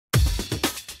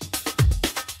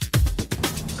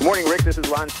Good morning, Rick. This is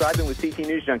Lon Seidman with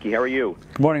CTNewsJunkie. How are you?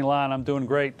 Good morning, Lon. I'm doing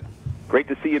great. Great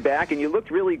to see you back, and you looked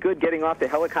really good getting off the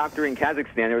helicopter in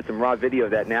Kazakhstan. There was some raw video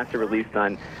that NASA released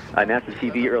on NASA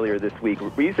TV earlier this week.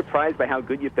 Were you surprised by how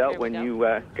good you felt when you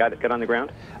got on the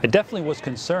ground? I definitely was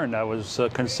concerned. I was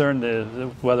concerned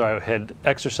whether I had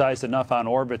exercised enough on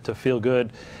orbit to feel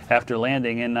good after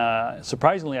landing, and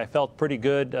surprisingly, I felt pretty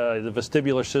good. The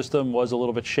vestibular system was a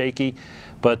little bit shaky,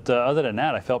 but other than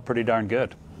that, I felt pretty darn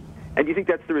good. And do you think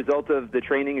that's the result of the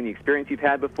training and the experience you've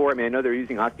had before? I mean, I know they're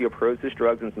using osteoporosis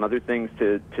drugs and some other things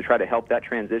to try to help that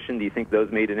transition. Do you think those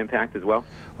made an impact as well?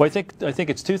 Well, I think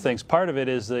it's two things. Part of it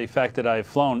is the fact that I've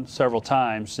flown several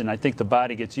times, and I think the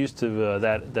body gets used to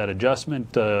that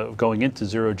adjustment going into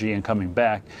zero-G and coming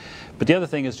back. But the other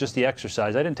thing is just the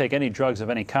exercise. I didn't take any drugs of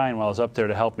any kind while I was up there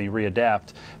to help me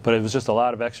readapt, but it was just a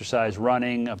lot of exercise,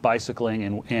 running,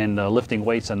 bicycling, and lifting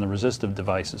weights on the resistive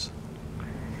devices.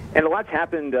 And a lot's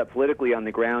happened politically on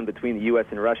the ground between the U.S.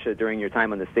 and Russia during your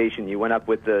time on the station. You went up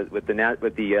with the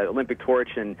Olympic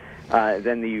torch, and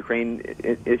then the Ukraine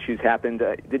issues happened.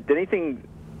 Did anything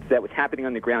that was happening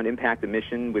on the ground impact the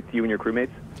mission with you and your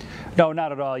crewmates? No,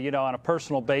 not at all. You know, on a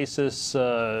personal basis,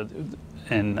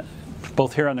 and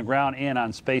both here on the ground and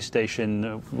on space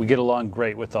station, we get along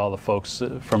great with all the folks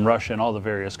from Russia and all the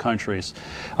various countries.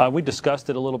 We discussed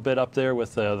it a little bit up there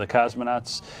with the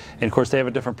cosmonauts, and of course they have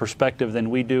a different perspective than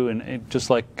we do, and just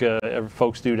like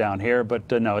folks do down here, but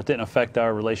no, it didn't affect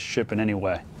our relationship in any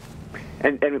way.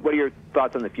 And what are your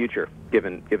thoughts on the future,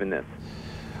 given this?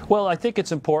 Well, I think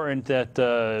it's important that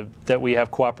that we have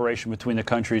cooperation between the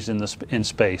countries in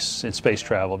space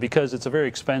travel, because it's a very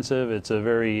expensive. It's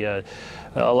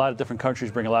a lot of different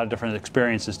countries bring a lot of different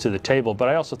experiences to the table. But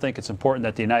I also think it's important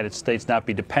that the United States not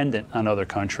be dependent on other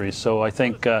countries. So I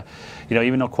think you know,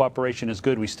 even though cooperation is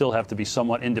good, we still have to be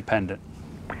somewhat independent.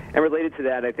 And related to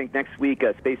that, I think next week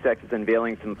SpaceX is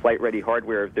unveiling some flight-ready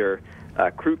hardware of their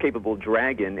crew-capable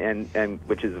Dragon, and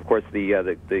which is, of course,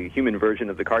 the human version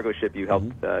of the cargo ship you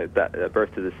helped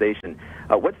birth to the station.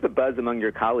 What's the buzz among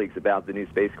your colleagues about the new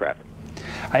spacecraft?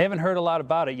 I haven't heard a lot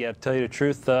about it yet, to tell you the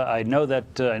truth. I know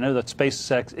that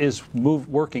SpaceX is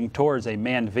working towards a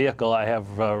manned vehicle. I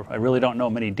really don't know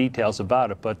many details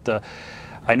about it, but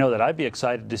I know that I'd be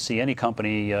excited to see any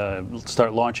company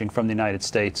start launching from the United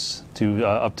States to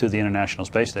up to the International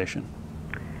Space Station.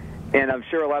 And I'm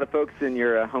sure a lot of folks in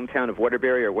your hometown of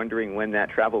Waterbury are wondering when that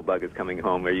travel bug is coming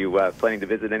home. Are you planning to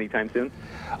visit anytime soon?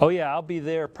 Oh yeah, I'll be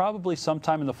there probably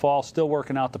sometime in the fall. Still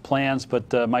working out the plans,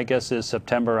 but my guess is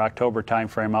September, October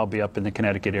timeframe. I'll be up in the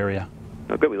Connecticut area.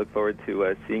 Oh, good. We look forward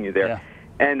to seeing you there. Yeah.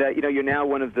 And you know, you're now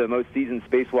one of the most seasoned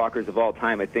spacewalkers of all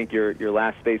time. I think your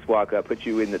last spacewalk put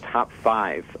you in the top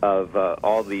 5 of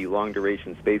all the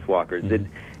long-duration spacewalkers. Mm-hmm. Did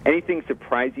anything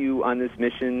surprise you on this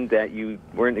mission that you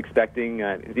weren't expecting?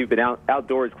 You've been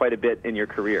outdoors quite a bit in your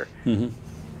career. Mm-hmm.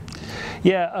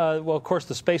 Yeah, well, of course,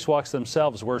 the spacewalks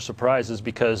themselves were surprises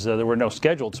because there were no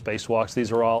scheduled spacewalks.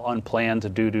 These are all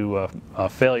unplanned due to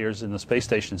failures in the space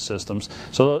station systems.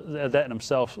 So that in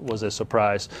itself was a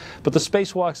surprise. But the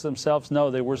spacewalks themselves,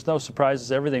 no, there was no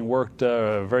surprises. Everything worked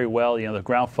very well. You know, the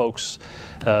ground folks,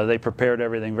 they prepared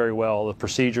everything very well, the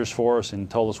procedures for us, and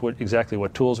told us exactly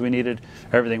what tools we needed.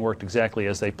 Everything worked exactly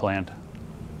as they planned.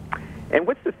 And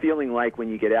what's the feeling like when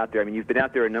you get out there? I mean, you've been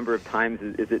out there a number of times.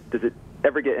 Does it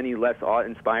ever get any less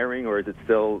awe-inspiring, or is it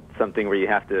still something where you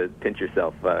have to pinch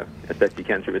yourself as best you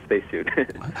can through a spacesuit?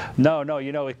 No,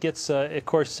 you know, it gets, of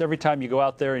course, every time you go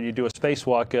out there and you do a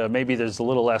spacewalk, maybe there's a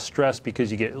little less stress because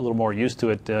you get a little more used to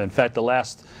it. In fact, the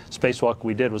last spacewalk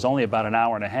we did was only about an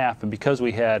hour and a half, and because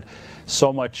we had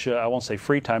so much, I won't say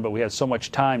free time, but we had so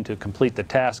much time to complete the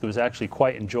task, it was actually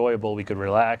quite enjoyable. We could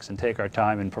relax and take our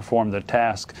time and perform the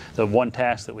task, the one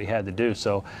task that we had to do.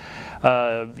 So,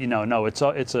 you know, no, it's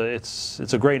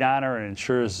a great honor, and it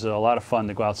sure is a lot of fun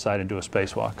to go outside and do a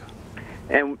spacewalk.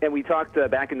 And we talked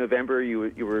back in November. You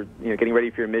were getting ready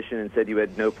for your mission and said you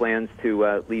had no plans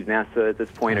to leave NASA at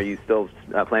this point. Are you still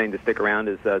planning to stick around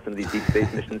as some of these deep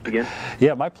space missions begin?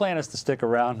 Yeah, my plan is to stick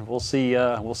around. We'll see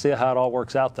how it all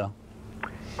works out, though.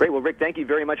 Great. Well, Rick, thank you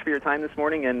very much for your time this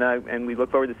morning, and we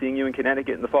look forward to seeing you in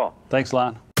Connecticut in the fall. Thanks,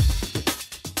 Lon.